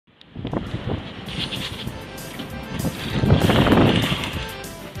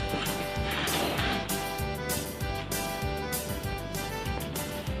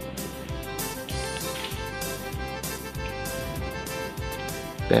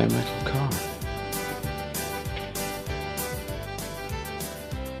bare metal car.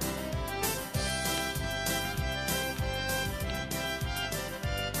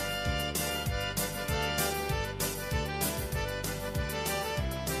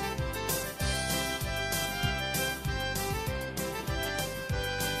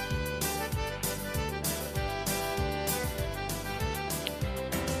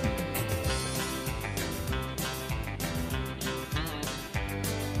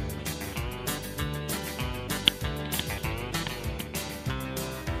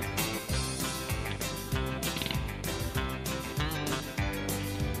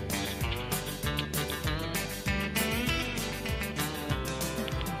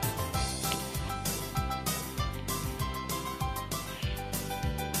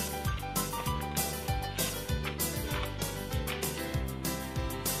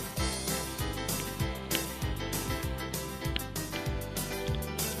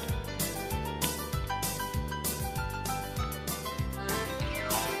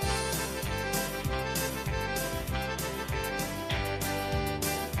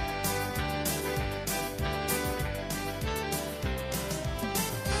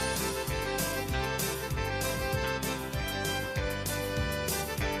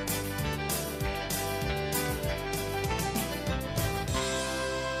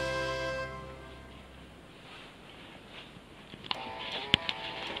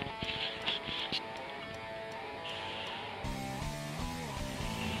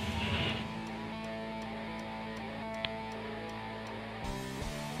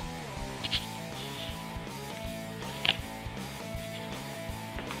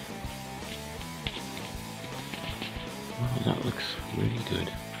 Oh, that looks really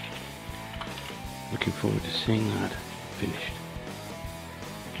good. Looking forward to seeing that finished.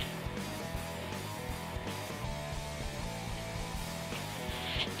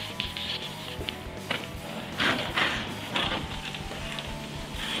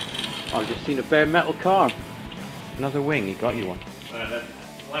 I've just seen a bare metal car. Another wing, he got you one.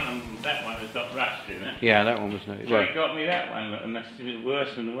 That one has got rust in it. Yeah, that one was no. So he got me that one, and that's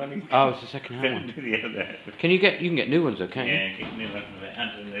worse than the one he Oh, it's the second hand one. the other. You can get new ones though, can't you? Yeah, get new ones for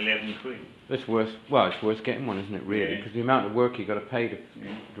 111 quid. It's worth getting one, isn't it, really? Because the amount of work you got to pay to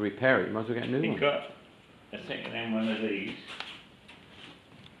repair it, you might as well get a new one. He got a second hand one of these.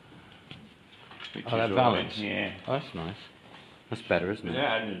 Oh, that balance? Yeah. Oh, that's nice. That's better, isn't it?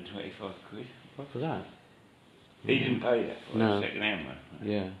 Yeah, 125 quid. What for that? He didn't pay that for No. the second hand one.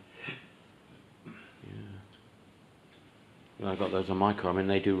 Yeah. Well, I got those on my car. I mean,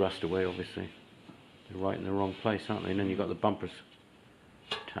 they do rust away, obviously. They're right in the wrong place, aren't they? And then you've got the bumpers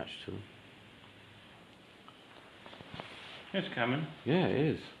attached to them. It's coming. Yeah, it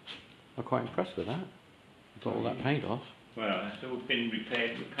is. I'm quite impressed with that. You've got all that paint off. Well, it's all been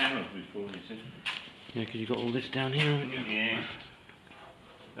repaired with panels before, you see. Yeah, because you've got all this down here, haven't you? Yeah.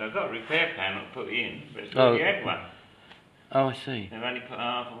 I've got a repair panel put in, but it's already had one. Oh, I see. They've only put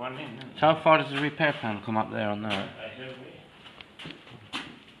half of one in, haven't they? So how far does the repair panel come up there on that? I don't know.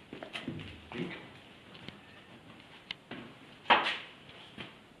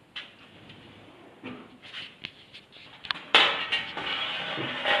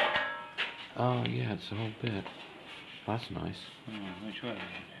 Oh, yeah, it's the whole bit. That's nice. Oh, which way?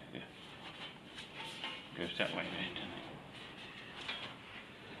 Yeah. Goes that way, doesn't it?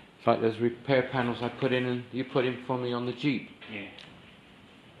 It's like those repair panels I put in and you put in for me on the Jeep. Yeah.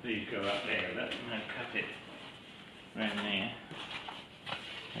 These go up there, look, and I cut it round there.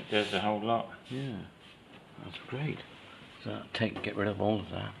 That does the whole lot. Yeah, that's great. So get rid of all of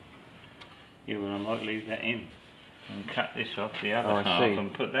that. Yeah, well, I might leave that in and cut this off the other I half see.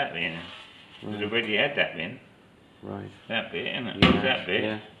 and put that in. Because Right. I already had that in. Right. That bit, innit? Yeah, That bit.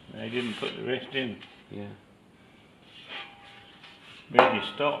 yeah. They didn't put the rest in. Yeah. Where do you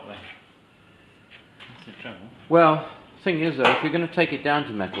stop then? That's the trouble. Well, thing is though, if you're going to take it down to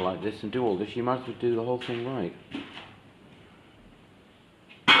metal like this and do all this, you might as well do the whole thing right.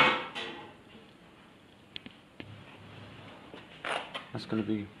 That's going to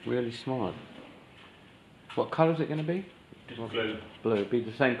be really smart. What colour is it going to be? Just blue. Blue. It'd be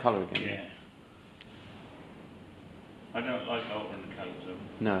the same colour again. Yeah. I don't like altering the colours of them.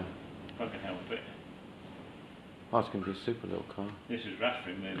 No. If I can help it. Oh, it's going to be a super little car. This is rust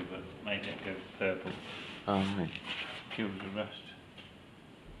remover, but made it go purple. Oh, right. Kills the rust.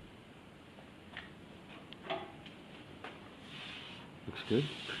 Looks good.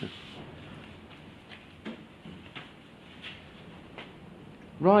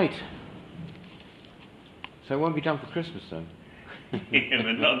 Right. So it won't be done for Christmas then? Yeah,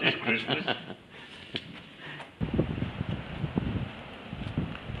 but not this Christmas.